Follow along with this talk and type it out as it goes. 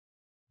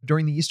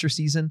During the Easter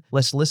season,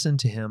 let's listen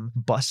to him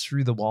bust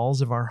through the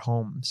walls of our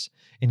homes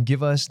and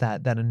give us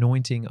that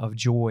anointing of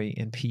joy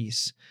and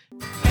peace.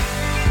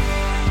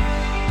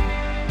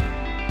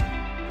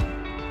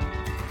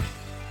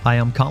 Hi,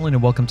 I'm Colin,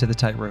 and welcome to The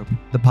Tightrope,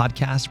 the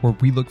podcast where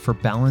we look for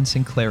balance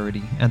and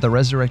clarity and the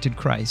resurrected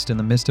Christ in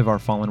the midst of our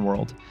fallen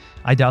world.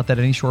 I doubt that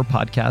any short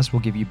podcast will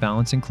give you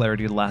balance and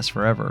clarity to last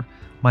forever.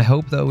 My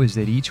hope, though, is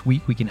that each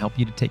week we can help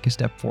you to take a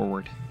step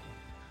forward.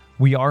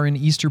 We are an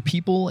Easter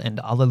people,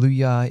 and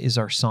Alleluia is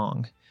our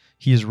song.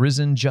 He is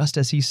risen just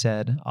as he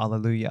said,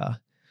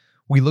 Alleluia.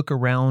 We look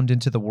around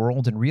into the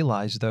world and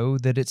realize, though,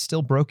 that it's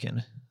still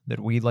broken, that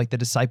we, like the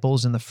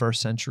disciples in the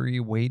first century,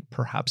 wait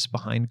perhaps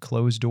behind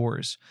closed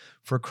doors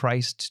for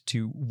Christ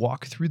to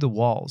walk through the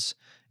walls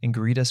and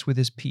greet us with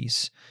his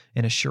peace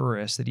and assure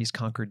us that he's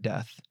conquered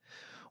death.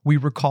 We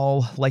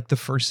recall, like the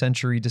first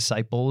century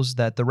disciples,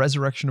 that the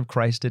resurrection of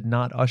Christ did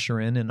not usher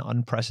in an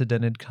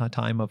unprecedented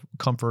time of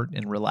comfort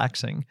and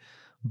relaxing,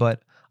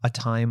 but a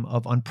time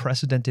of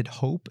unprecedented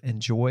hope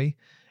and joy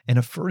and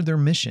a further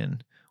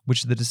mission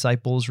which the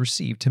disciples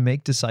received to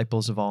make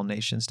disciples of all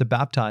nations, to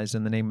baptize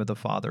in the name of the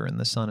Father and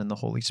the Son and the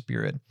Holy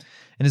Spirit.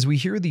 And as we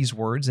hear these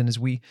words and as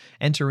we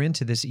enter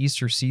into this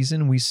Easter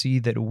season, we see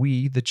that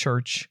we, the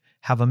church,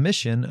 have a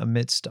mission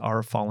amidst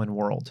our fallen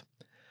world.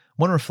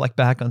 I want to reflect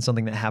back on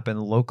something that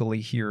happened locally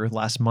here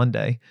last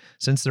Monday.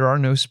 Since there are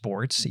no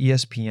sports,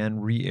 ESPN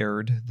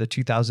re-aired the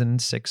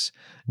 2006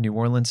 New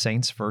Orleans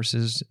Saints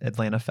versus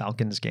Atlanta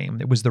Falcons game.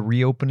 It was the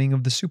reopening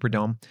of the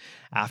Superdome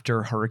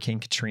after Hurricane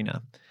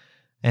Katrina.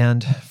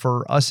 And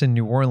for us in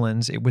New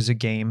Orleans, it was a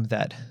game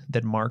that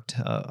marked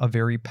a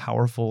very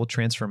powerful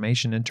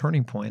transformation and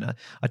turning point,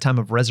 a time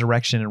of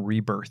resurrection and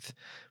rebirth.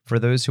 For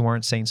those who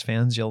aren't Saints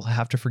fans, you'll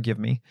have to forgive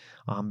me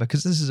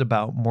because this is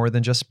about more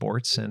than just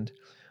sports, and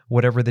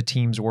whatever the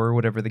teams were,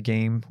 whatever the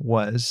game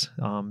was,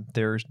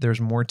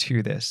 there's more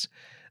to this.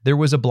 There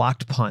was a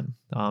blocked punt.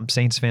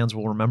 Saints fans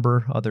will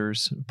remember,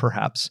 others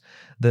perhaps.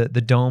 The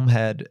dome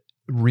had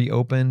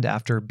reopened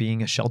after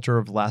being a shelter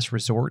of last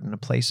resort and a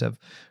place of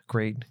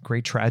great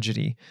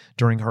tragedy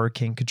during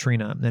Hurricane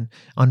Katrina. And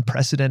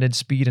unprecedented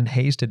speed and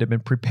haste, it had been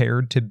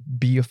prepared to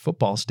be a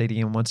football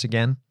stadium once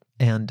again.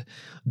 And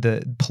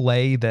the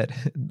play that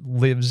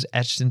lives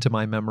etched into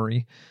my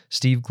memory,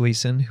 Steve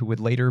Gleason, who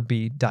would later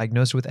be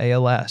diagnosed with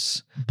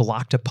ALS,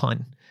 blocked a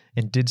punt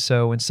and did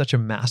so in such a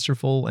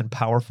masterful and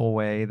powerful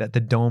way that the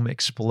dome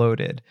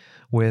exploded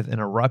with an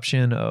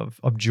eruption of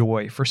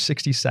joy. For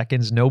 60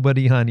 seconds,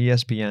 nobody on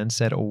ESPN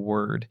said a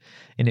word,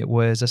 and it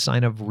was a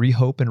sign of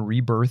rehope and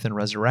rebirth and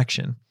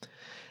resurrection.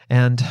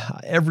 And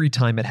every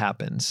time it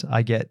happens,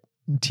 I get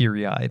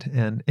teary-eyed,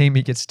 and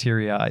Amy gets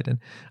teary-eyed, and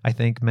I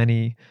think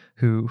many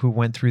who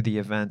went through the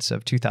events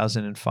of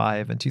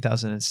 2005 and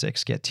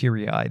 2006 get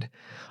teary-eyed.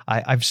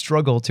 I've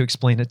struggled to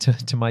explain it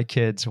to my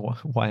kids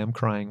why I'm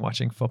crying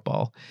watching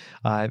football.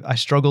 I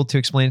struggled to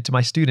explain it to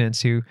my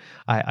students who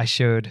I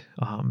showed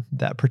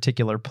that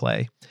particular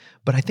play.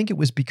 But I think it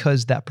was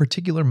because that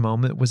particular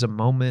moment was a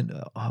moment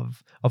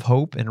of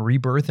hope and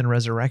rebirth and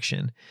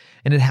resurrection.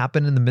 And it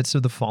happened in the midst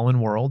of the fallen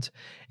world.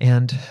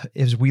 And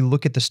as we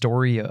look at the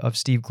story of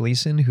Steve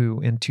Gleason, who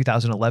in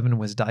 2011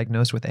 was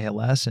diagnosed with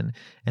ALS and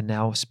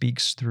now speaks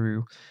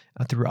through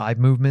eye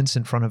movements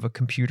in front of a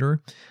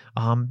computer,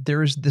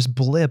 there's this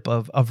blip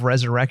of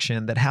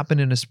resurrection that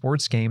happened in a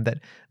sports game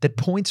that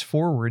points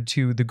forward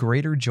to the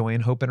greater joy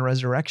and hope and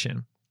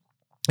resurrection.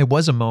 It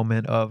was a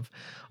moment of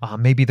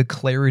maybe the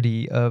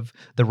clarity of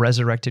the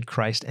resurrected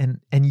Christ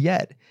and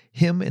yet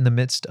him in the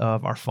midst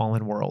of our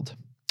fallen world.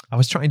 I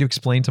was trying to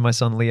explain to my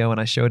son Leo,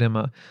 and I showed him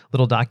a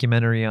little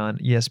documentary on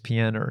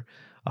ESPN or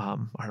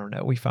I don't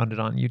know, we found it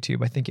on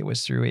YouTube. I think it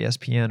was through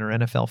ESPN or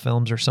NFL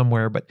Films or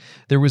somewhere, but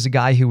there was a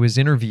guy who was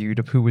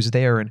interviewed who was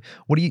there, and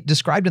what he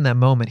described in that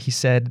moment, he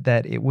said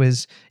that it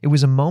was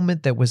a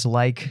moment that was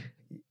like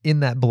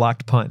in that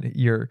blocked punt,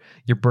 your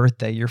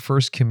birthday, your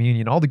first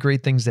communion, all the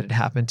great things that had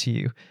happened to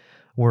you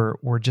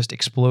were just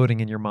exploding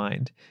in your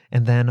mind.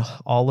 And then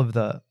all of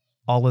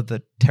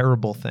the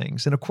terrible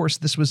things. And of course,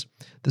 this was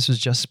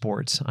just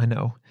sports, I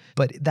know.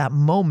 But that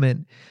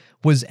moment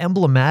was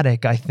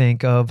emblematic, I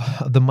think, of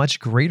the much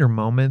greater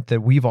moment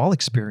that we've all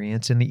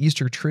experienced in the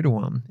Easter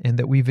Triduum and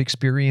that we've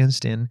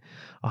experienced in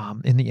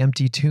the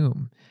empty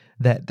tomb.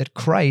 That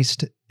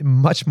Christ,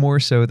 much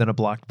more so than a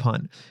blocked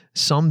punt,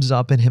 sums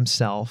up in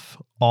himself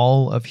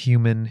all of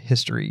human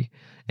history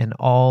and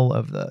all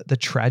of the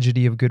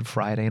tragedy of Good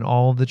Friday and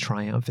all of the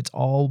triumph. It's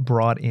all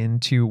brought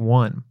into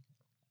one.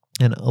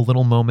 And a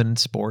little moment in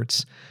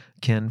sports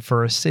can,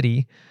 for a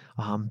city,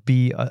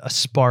 be a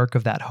spark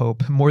of that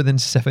hope. More than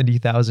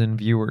 70,000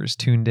 viewers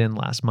tuned in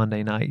last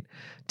Monday night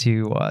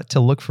to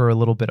look for a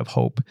little bit of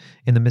hope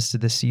in the midst of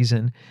this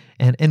season,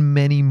 and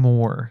many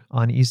more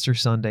on Easter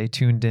Sunday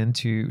tuned in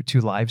to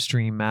live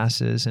stream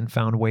masses and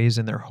found ways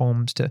in their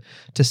homes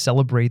to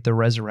celebrate the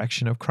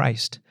resurrection of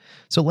Christ.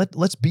 So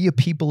let's be a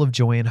people of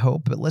joy and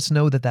hope, but let's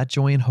know that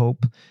joy and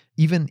hope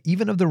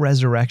even of the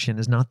resurrection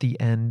is not the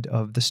end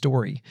of the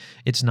story.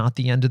 It's not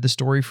the end of the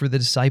story for the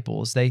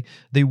disciples. They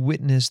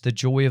witness the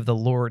joy of the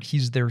Lord.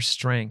 He's their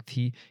strength.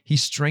 He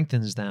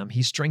strengthens them.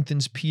 He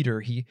strengthens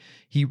Peter. He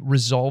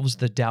resolves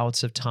the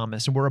doubts of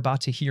Thomas. And we're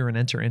about to hear and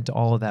enter into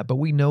all of that. But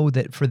we know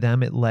that for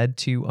them, it led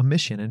to a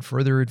mission and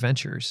further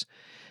adventures.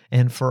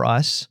 And for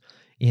us,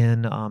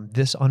 in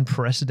this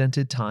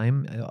unprecedented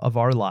time of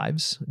our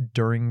lives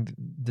during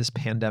this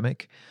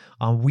pandemic,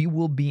 we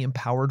will be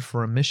empowered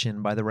for a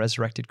mission by the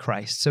resurrected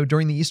Christ. So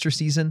during the Easter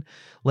season,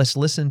 let's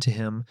listen to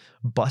him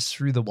bust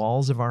through the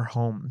walls of our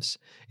homes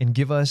and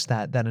give us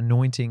that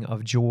anointing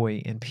of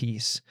joy and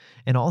peace.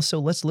 And also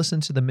let's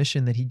listen to the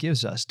mission that he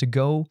gives us to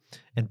go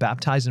and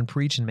baptize and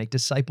preach and make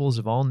disciples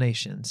of all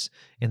nations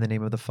in the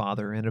name of the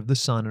Father and of the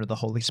Son and of the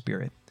Holy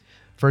Spirit.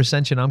 For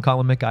Ascension, I'm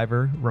Colin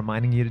McIver,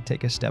 reminding you to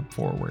take a step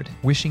forward,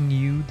 wishing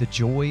you the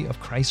joy of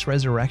Christ's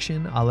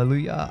resurrection.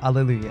 Alleluia,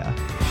 alleluia.